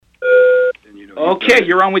Okay,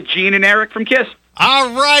 you're on with Gene and Eric from KISS.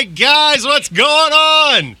 All right, guys, what's going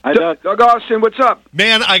on? Hi, Doug Austin, what's up?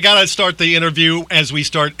 Man, I got to start the interview as we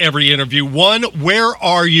start every interview. One, where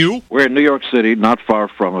are you? We're in New York City, not far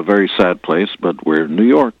from a very sad place, but we're in New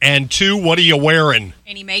York. And two, what are you wearing?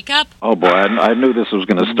 Any makeup? Oh, boy, I knew this was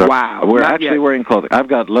going to start. Wow. We're Not actually yet. wearing clothing. I've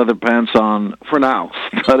got leather pants on, For now.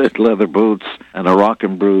 studded leather boots, and a Rock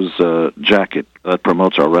and Brews jacket that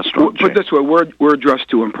promotes our restaurant Put chain. this way, we're dressed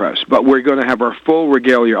to impress, but we're going to have our full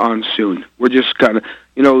regalia on soon. We're just kind of,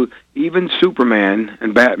 even Superman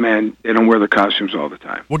and Batman, they don't wear their costumes all the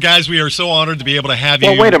time. Well, guys, we are so honored to be able to have you.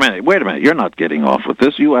 Well, wait a minute. You're not getting off with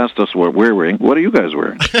this. You asked us what we're wearing. What are you guys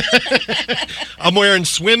wearing? I'm wearing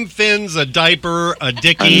swim fins, a diaper, a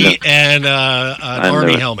dickie, and an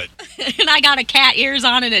army helmet. And I got a cat ears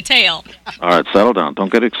on and a tail. All right, settle down.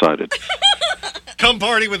 Don't get excited. Come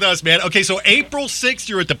party with us, man. Okay, so April 6th,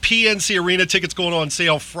 you're at the PNC Arena. Tickets going on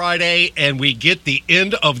sale Friday, and we get the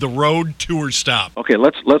end of the road tour stop. Okay,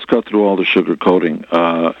 let's go through all the sugar coating.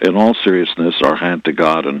 In all seriousness, our hand to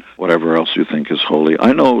God and whatever else you think is holy.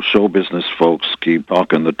 I know show business folks keep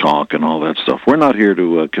talking the talk and all that stuff. We're not here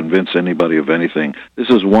to convince anybody of anything. This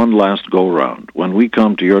is one last go-round. When we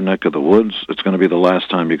come to your neck of the woods, it's going to be the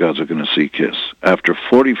last time you guys are going to see KISS. After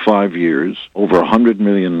 45 years, over 100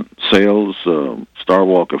 million sales, Star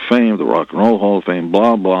Walk of Fame, the Rock and Roll Hall of Fame,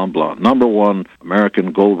 blah, blah, blah. Number one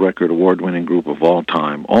American Gold Record award-winning group of all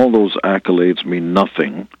time. All those accolades mean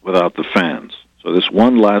nothing without the fans. So this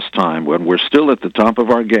one last time, when we're still at the top of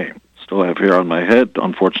our game, still have hair on my head,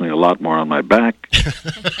 unfortunately a lot more on my back.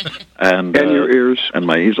 and your ears. And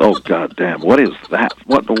my ears. Oh, God damn. What is that?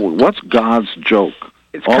 What's God's joke?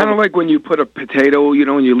 It's kind of like when you put a potato,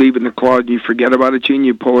 and you leave it in the closet and you forget about it, Gene,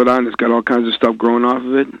 you pull it on, it's got all kinds of stuff growing off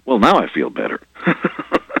of it. Well, now I feel better.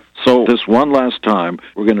 So this one last time,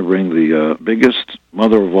 we're going to bring the biggest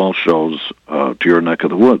mother of all shows to your neck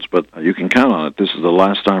of the woods. But you can count on it. This is the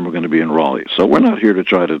last time we're going to be in Raleigh. So we're not here to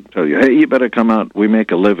try to tell you, hey, you better come out. We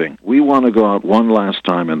make a living. We want to go out one last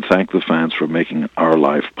time and thank the fans for making our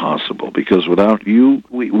life possible. Because without you,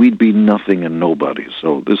 we'd be nothing and nobody.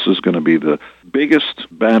 So this is going to be the biggest,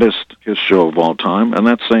 baddest KISS show of all time, and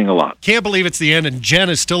that's saying a lot. Can't believe it's the end, and Jen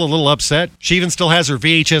is still a little upset. She even still has her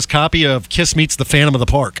VHS copy of KISS Meets the Phantom of the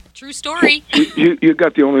Park. True story. You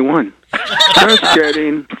got the only one. Just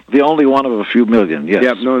kidding. The only one of a few million, yes.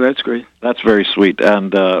 Yep, no, that's great. That's very sweet.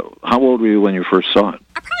 And how old were you when you first saw it?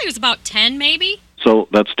 I probably was about 10, maybe. So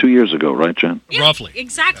that's 2 years ago, right, Jen? Yeah, Roughly.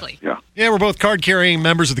 Exactly. Yeah. Yeah, we're both card-carrying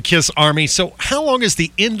members of the KISS Army. So how long is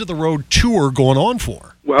the End of the Road tour going on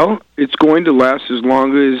for? Well, it's going to last as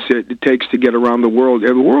long as it takes to get around the world.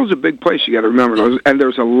 And the world's a big place, you got to remember. And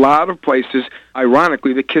there's a lot of places,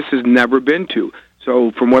 ironically, that KISS has never been to.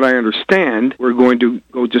 So from what I understand, we're going to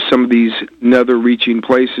go to some of these nether-reaching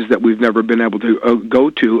places that we've never been able to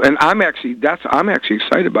go to. And I'm actually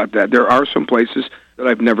excited about that. There are some places that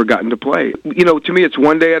I've never gotten to play. To me, it's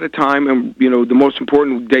one day at a time, and, the most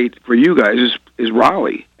important date for you guys is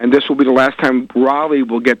Raleigh. And this will be the last time Raleigh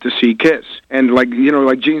will get to see KISS. And like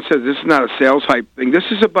Gene says, this is not a sales hype thing. This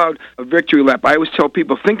is about a victory lap. I always tell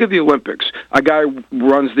people, think of the Olympics. A guy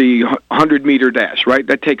runs the 100-meter dash, right?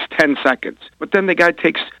 That takes 10 seconds. But then the guy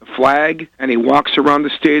takes a flag, and he walks around the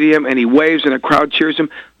stadium, and he waves, and a crowd cheers him.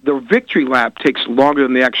 The victory lap takes longer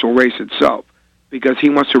than the actual race itself, because he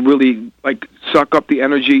wants to really suck up the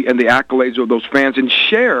energy and the accolades of those fans and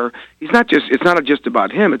share. It's not just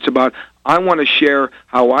about him. It's about, I want to share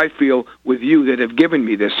how I feel with you that have given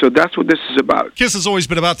me this. So that's what this is about. KISS has always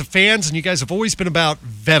been about the fans, and you guys have always been about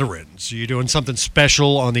veterans. Are you doing something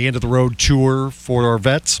special on the End of the Road tour for our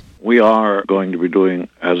vets? We are going to be doing,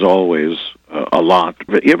 as always, a lot.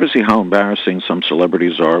 But you ever see how embarrassing some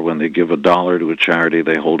celebrities are when they give $1 to a charity?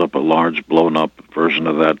 They hold up a large, blown-up version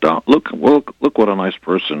of that dollar. Look what a nice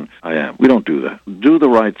person I am. We don't do that. Do the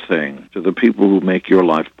right thing to the people who make your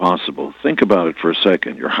life possible. Think about it for a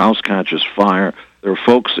second. Your house catches fire. There are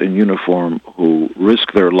folks in uniform who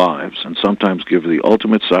risk their lives and sometimes give the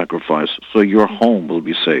ultimate sacrifice so your home will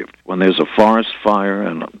be saved. When there's a forest fire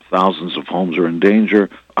and thousands of homes are in danger,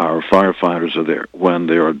 our firefighters are there. When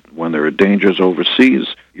there are dangers overseas,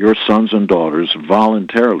 your sons and daughters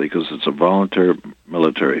voluntarily, because it's a voluntary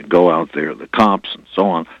military, go out there, the cops and so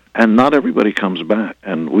on. And not everybody comes back.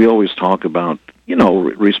 And we always talk about,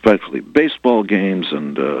 respectfully, baseball games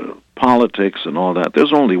and politics and all that.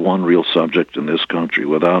 There's only one real subject in this country.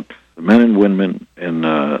 Without the men and women and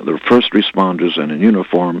the first responders and in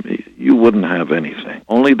uniform, you wouldn't have anything.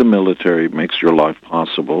 Only the military makes your life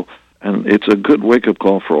possible. And it's a good wake-up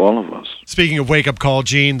call for all of us. Speaking of wake-up call,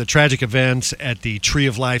 Gene, the tragic events at the Tree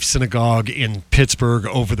of Life Synagogue in Pittsburgh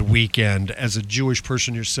over the weekend. As a Jewish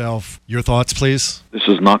person yourself, your thoughts, please? This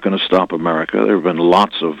is not going to stop America. There have been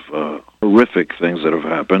lots of horrific things that have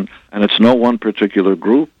happened, and it's no one particular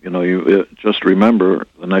group. You just remember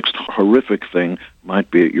the next horrific thing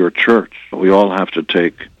might be at your church. We all have to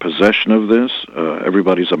take possession of this.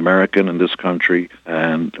 Everybody's American in this country,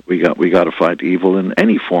 and we got to fight evil in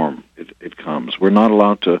any form it comes. We're not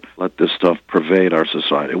allowed to let this stuff pervade our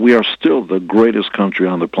society. We are still the greatest country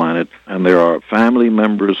on the planet, and there are family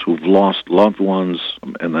members who've lost loved ones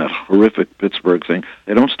in that horrific Pittsburgh thing.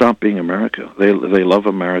 They don't stop being America. They love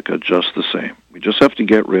America just the same. We just have to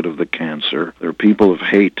get rid of the cancer. There are people of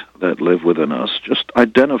hate that live within us. Just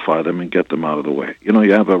identify them and get them out of the way. You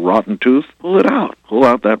have a rotten tooth, pull it out. Pull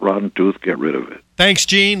out that rotten tooth, get rid of it. Thanks,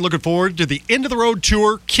 Gene. Looking forward to the End of the Road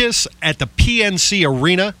Tour, KISS at the PNC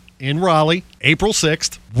Arena in Raleigh, April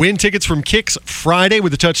 6th. Win tickets from Kicks Friday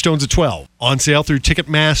with the Touchstones at 12. On sale through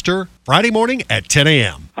Ticketmaster Friday morning at 10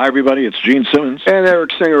 a.m. Hi, everybody. It's Gene Simmons. And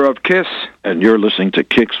Eric Singer of KISS. And you're listening to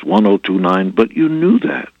Kicks 1029, but you knew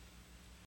that.